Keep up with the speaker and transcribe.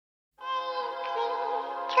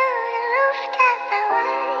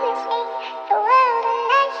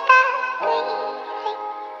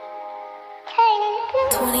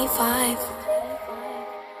105.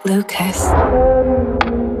 Lucas.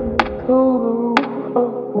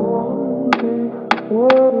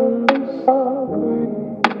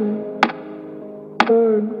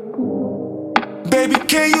 Baby,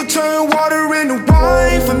 can you turn water into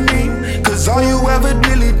wine for me? Cause all you ever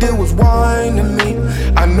really did was whine to me.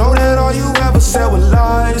 I know that all you ever said was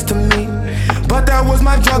lies to me, but that was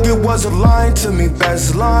my drug, it was a line to me.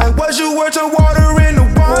 Best line was you were to water into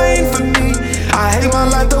wine for me. I hate my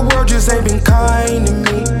life, the world just ain't been kind to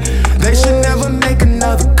me. They should never make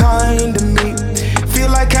another kind of me. Feel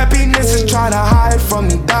like happiness is trying to hide from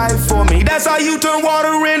me, die for me. That's how you turn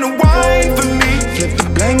water into wine for me. Flip the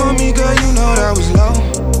blame on me, girl, you know that was low.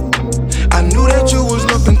 I knew that you was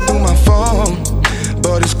looking through my phone,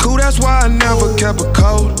 but it's cool, that's why I never kept a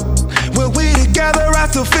code. When we together, I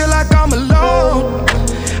still feel like I'm alone.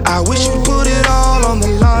 I wish you'd put it all on the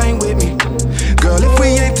line with me. Girl, if we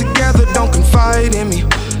ain't together, don't confide in me.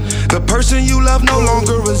 The person you love no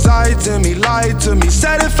longer resides in me. Lied to me,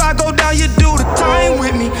 said if I go down, you do the time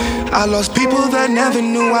with me. I lost people that never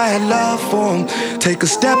knew I had love for them. Take a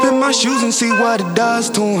step in my shoes and see what it does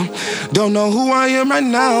to them. Don't know who I am right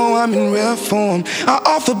now, I'm in rare form. I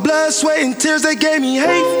offer blood, sweat, and tears, they gave me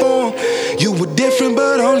hate for them. You were different,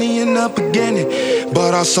 but only in the beginning.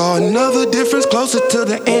 But I saw another difference closer to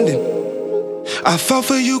the ending. I fell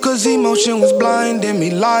for you cause emotion was blinding me.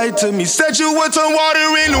 Lied to me, said you would turn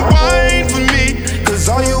water into wine for me. Cause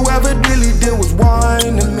all you ever really did was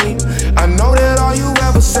whine to me. I know that all you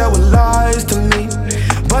ever said was lies to me,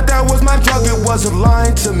 but that was my drug, it was a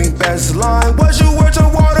line to me. Best line was you were to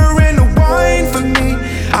water into wine for me.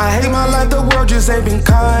 I hate my life, the world just ain't been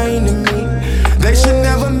kind to me. They should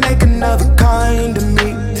never make another kind of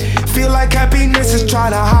me. Feel like happiness is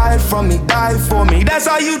trying to hide from me, die for me. That's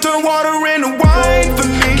how you turn water into wine for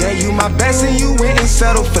me. Gave you my best and you went and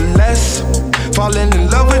settled for less. Falling in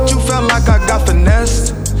love with you felt like I got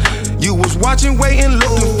finessed. You was watching, waiting,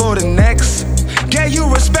 looking for the next. Gave you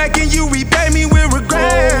respect and you repaid me with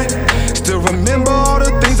regret. Still remember all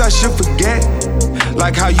the things I should forget,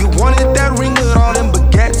 like how you wanted that ring with all them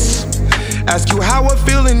baguettes. Ask you how I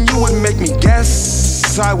feel and you would make me guess.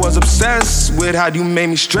 I was obsessed with how you made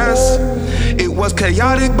me stress. It was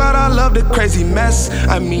chaotic, but I love the crazy mess.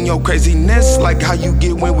 I mean your craziness, like how you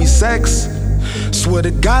get when we sex. Swear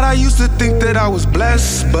to God, I used to think that I was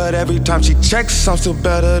blessed, but every time she checks, I'm still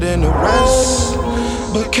better than the rest.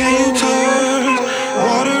 But can you turn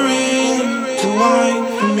water into wine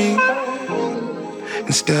for me,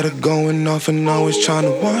 instead of going off and always trying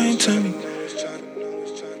to whine to me?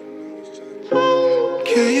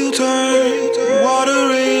 Can you turn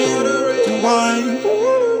water into wine,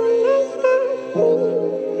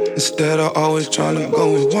 instead of always trying to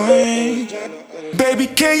go and whine? Baby,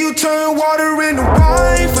 can you turn water into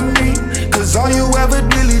wine for me? Cause all you ever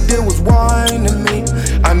really did was whine to me.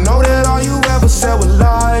 I know that all you ever said was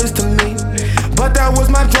lies to me, but that was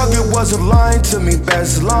my drug, it was a line to me.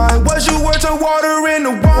 Best line was you were to water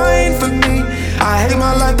into wine for me. I hate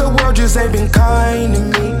my life, the world just ain't been kind to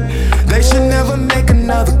me. They should never make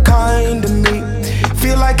another kind of me.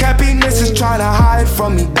 Feel like happiness is trying to hide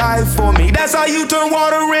from me, die for me. That's how you turn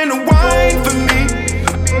water into wine for me.